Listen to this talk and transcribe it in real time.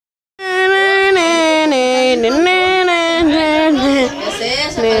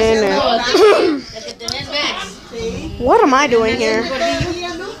What am I doing here?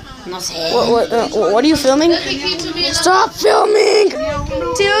 No sé. What are you filming? Stop filming!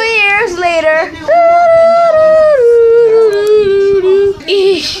 2 years later.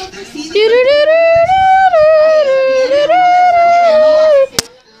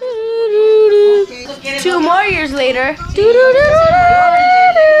 2 more years later.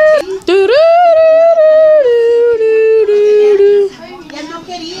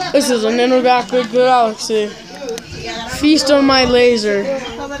 This is an intergalactic galaxy. Feast on my laser.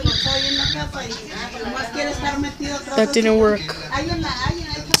 That didn't work.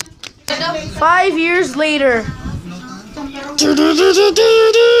 5 years later.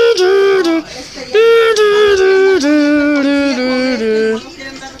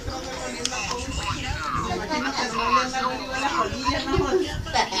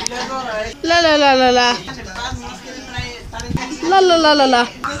 La la la la la. La la la la la.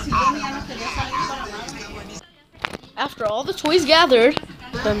 After all the toys gathered,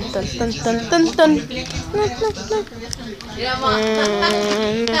 dun dun dun dun dun dun.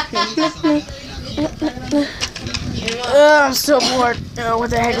 I'm so bored. What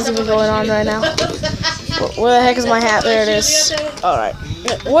the heck is even going on right now? Where the heck is my hat? There it is. Alright.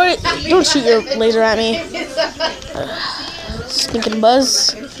 What? Don't shoot your laser at me. Stinking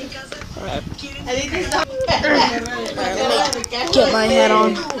buzz. Alright. Get my hat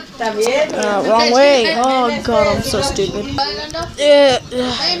on. Wrong way. Oh god, I'm so stupid.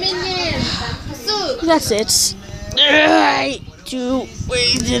 That's it. Too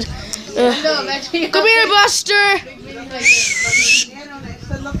wasted. Come here, Buster!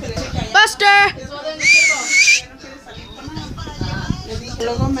 Buster!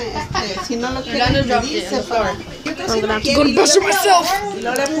 I'm gonna have to go to Buster myself.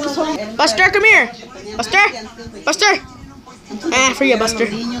 Buster, come here. Buster! Buster! For you, Buster.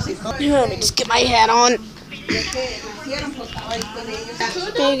 Let me just get my hat on.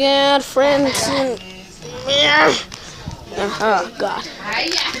 Hey, God, friends. Oh, God.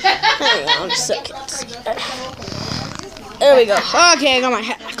 Hang on a second. There we go. Okay, I got my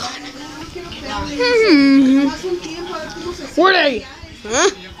hat back on. Where are you? Huh?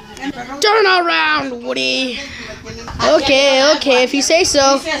 Turn around, Woody. Okay, if you say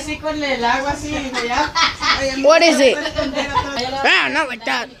so. What is it? Ah, not like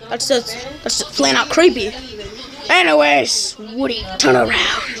that. That's just plain out creepy. Anyways, Woody, turn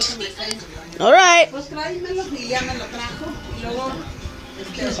around. All right.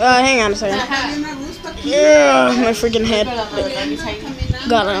 Hang on a second. Yeah, my freaking head.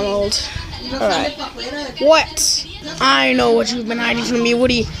 God, I'm old. Alright. What? I know what you've been hiding from me,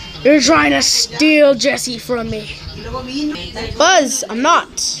 Woody. You're trying to steal Jessie from me. Buzz, I'm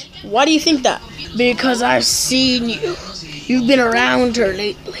not. Why do you think that? Because I've seen you. You've been around her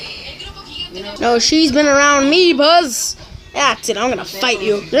lately. No, she's been around me, Buzz. That's it. I'm gonna fight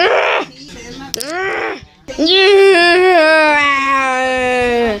you.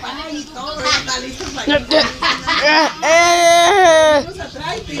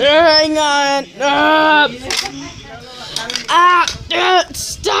 Hang on.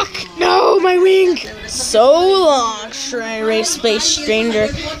 Stuck. No, my wing. So long, Shrine Space Stranger.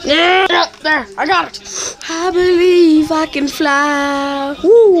 There, I got it. I believe I can fly.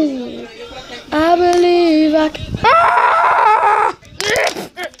 Woo. I believe I can.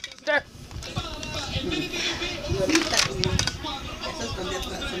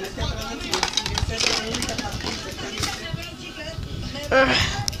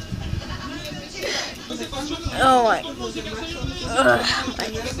 Oh my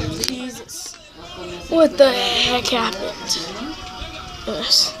Jesus. What the heck happened?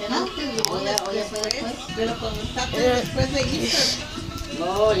 Yes.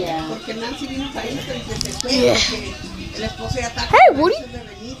 Yeah. Hey, Woody.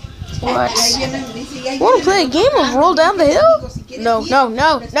 What? Want to play a game of roll down the hill? No.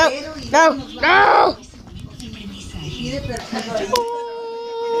 No.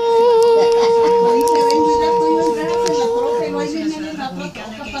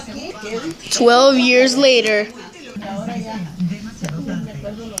 12 years later.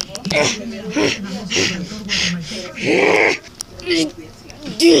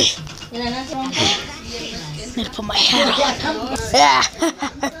 Need to put my hat on.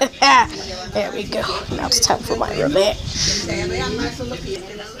 There we go. Now it's time for my revenge.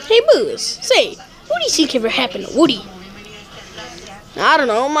 Hey, Booze. Say, what do you think ever happened to Woody? I don't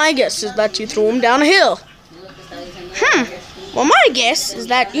know. My guess is that you threw him down a hill. Well, my guess is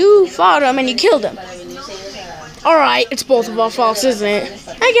that you fought him and you killed him. Alright, it's both of our faults, isn't it?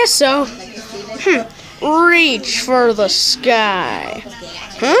 I guess so. Reach for the sky.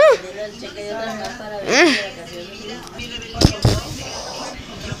 Huh?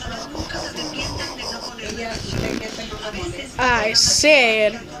 I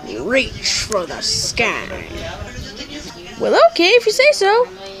said reach for the sky. Well, okay, if you say so.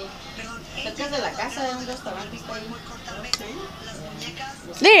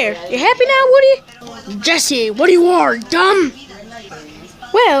 There, you happy now, Woody? Jesse, what do you are, dumb?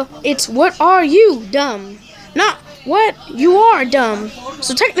 Well, it's what are you, dumb? Not what you are, dumb.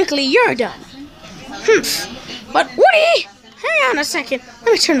 So technically, you're dumb. But Woody, hang on a second.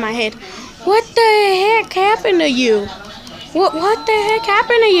 Let me turn my head. What the heck happened to you? What the heck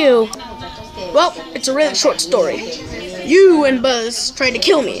happened to you? Well, it's a really short story. You and Buzz tried to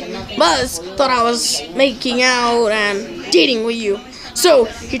kill me. Buzz thought I was making out and dating with you. So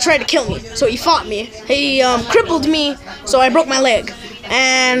he tried to kill me. So he fought me. He crippled me, so I broke my leg.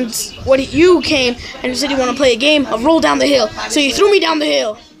 And you came and you said you want to play a game of roll down the hill. So you threw me down the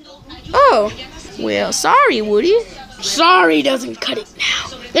hill. Oh, well, sorry, Woody. Sorry doesn't cut it now.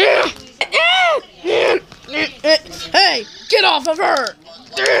 Hey, get off of her!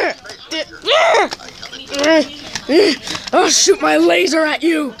 I'll shoot my laser at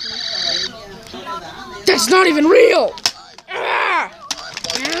you! That's not even real!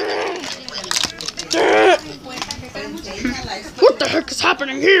 What the heck is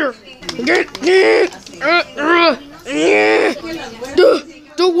happening here?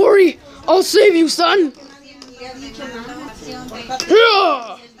 Don't worry, I'll save you, son!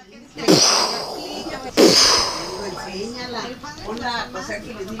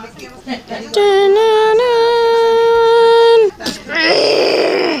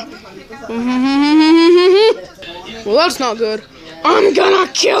 Well, that's not good. I'm gonna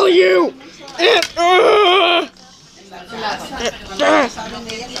kill you!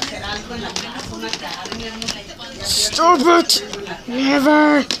 Stop it!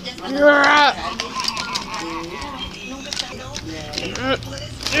 Never!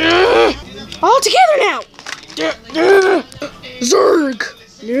 All together now! Zurg!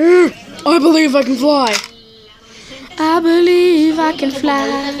 I believe I can fly. I believe I can fly.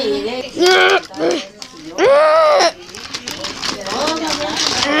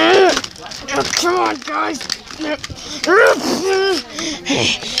 Come on, guys.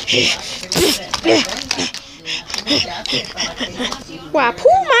 Wow,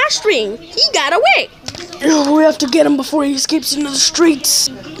 pull my string. He got away. We have to get him before he escapes into the streets.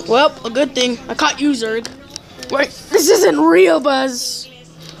 Well, a good thing. I caught you, Zurg. Wait, this isn't real, Buzz.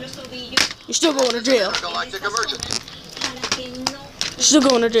 You're still going to jail. You're still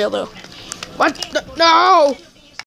going to jail, though. What? No!